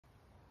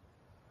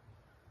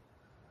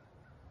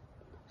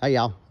Hey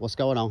y'all, what's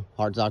going on?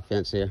 Hard Zoc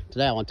Fence here.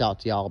 Today I want to talk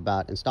to y'all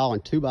about installing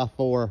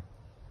 2x4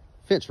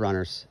 fence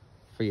runners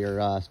for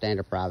your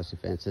standard privacy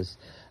fences.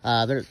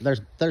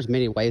 There's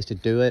many ways to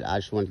do it. I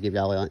just wanted to give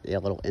y'all a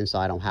little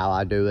insight on how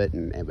I do it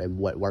and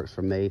what works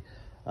for me.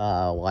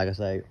 Like I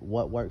say,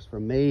 what works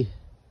for me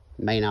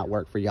may not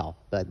work for y'all,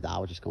 but I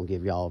was just going to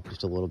give y'all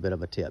just a little bit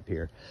of a tip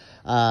here.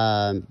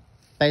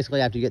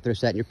 Basically, after you get through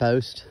setting your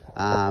post,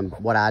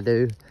 what I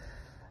do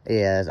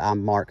is I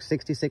mark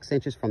 66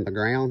 inches from the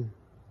ground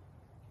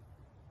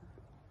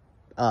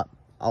up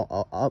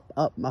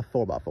my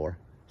 4x4.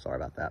 Sorry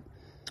about that.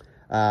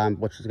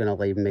 Which is going to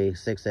leave me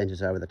 6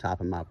 inches over the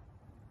top of my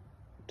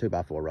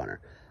 2x4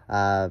 runner.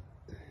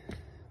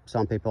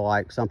 Some people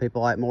like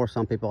more,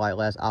 some people like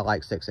less. I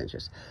like 6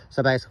 inches.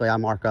 So basically I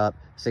mark up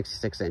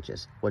 66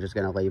 inches, which is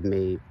going to leave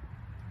me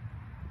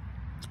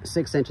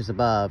 6 inches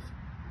above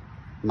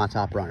my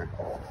top runner.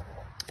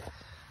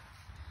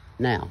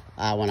 Now,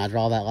 when I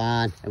draw that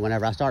line and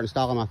whenever I start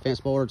installing my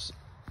fence boards,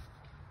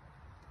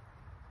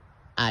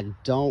 I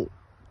don't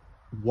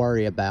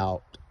worry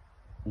about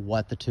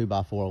what the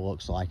 2x4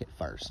 looks like at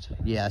first.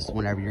 Yes,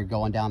 whenever you're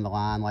going down the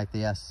line like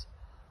this,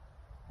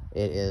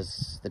 it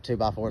is the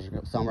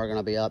 2x4s, some are going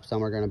to be up,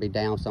 some are going to be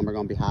down, some are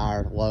going to be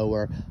higher,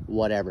 lower,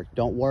 whatever.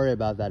 Don't worry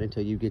about that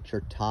until you get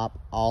your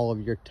all of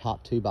your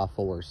top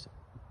 2x4s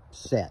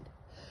set.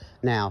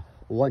 Now,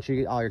 once you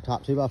get all your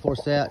top 2x4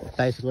 set,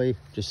 basically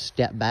just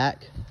step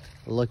back,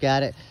 look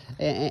at it,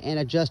 and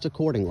adjust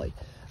accordingly.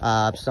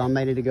 Some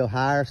may need to go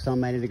higher, some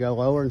may need to go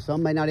lower, and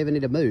some may not even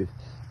need to move.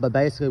 But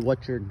basically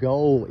what your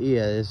goal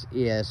is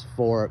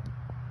for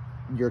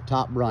your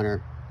top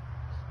runner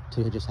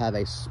to just have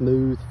a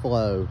smooth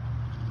flow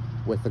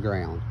with the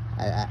ground,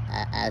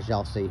 as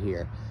y'all see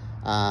here.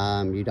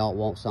 You don't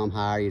want some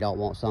higher, you don't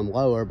want some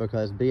lower,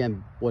 because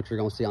what you're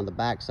gonna see on the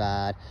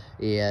backside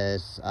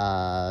is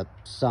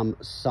some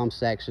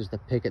sections, the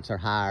pickets are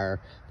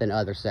higher than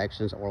other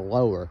sections or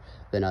lower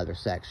than other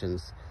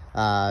sections.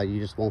 You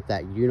just want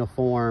that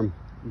uniform,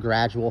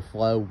 gradual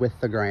flow with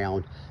the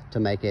ground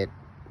to make it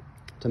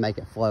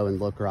flow and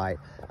look right.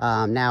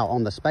 Now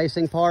on the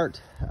spacing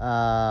part,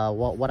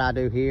 what I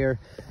do here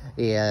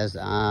is,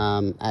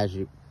 as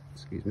you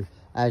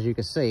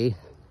can see,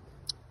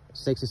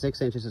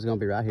 66 inches is going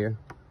to be right here.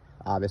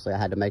 Obviously I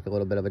had to make a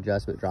little bit of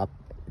adjustment, drop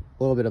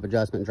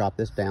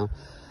this down.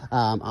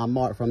 I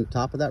mark from the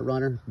top of that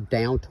runner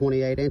down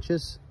 28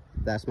 inches.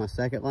 That's my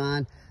second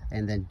line,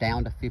 and then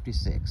down to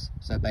 56.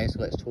 So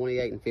basically it's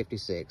 28 and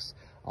 56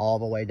 all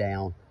the way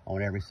down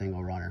on every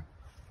single runner.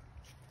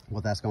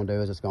 What that's going to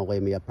do is it's going to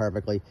leave me a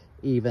perfectly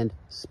even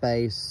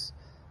space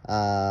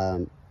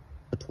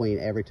between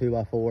every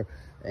 2x4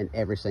 and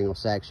every single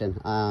section.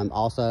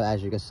 Also,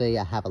 as you can see,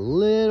 I have a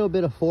little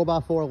bit of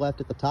 4x4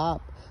 left at the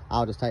top.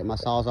 I'll just take my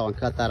Sawzall and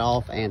cut that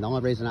off, and the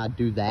only reason I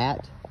do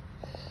that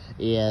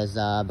is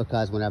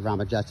because whenever I'm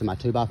adjusting my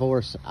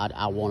 2x4s,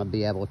 I want to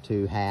be able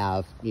to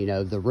have, you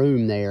know, the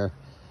room there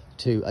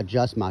to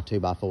adjust my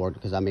 2x4,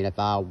 because I mean, if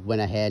I went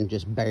ahead and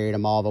just buried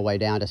them all the way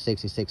down to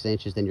 66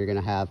 inches, then you're going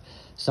to have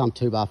some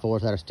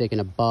 2x4s that are sticking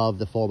above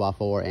the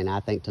 4x4, and I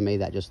think, to me,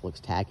 that just looks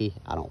tacky.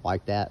 I don't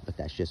like that, but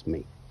that's just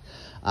me.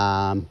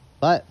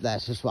 But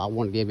that's just what I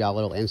want to give y'all a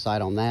little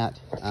insight on that.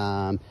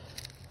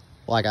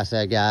 Like I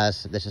said,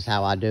 guys, this is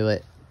how I do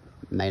it.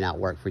 May not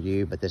work for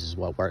you, but this is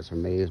what works for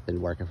me. It's been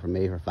working for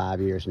me for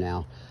 5 years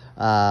now.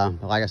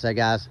 Like I said,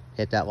 guys,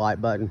 hit that like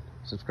button,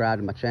 subscribe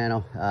to my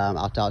channel.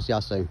 I'll talk to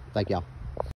y'all soon. Thank y'all.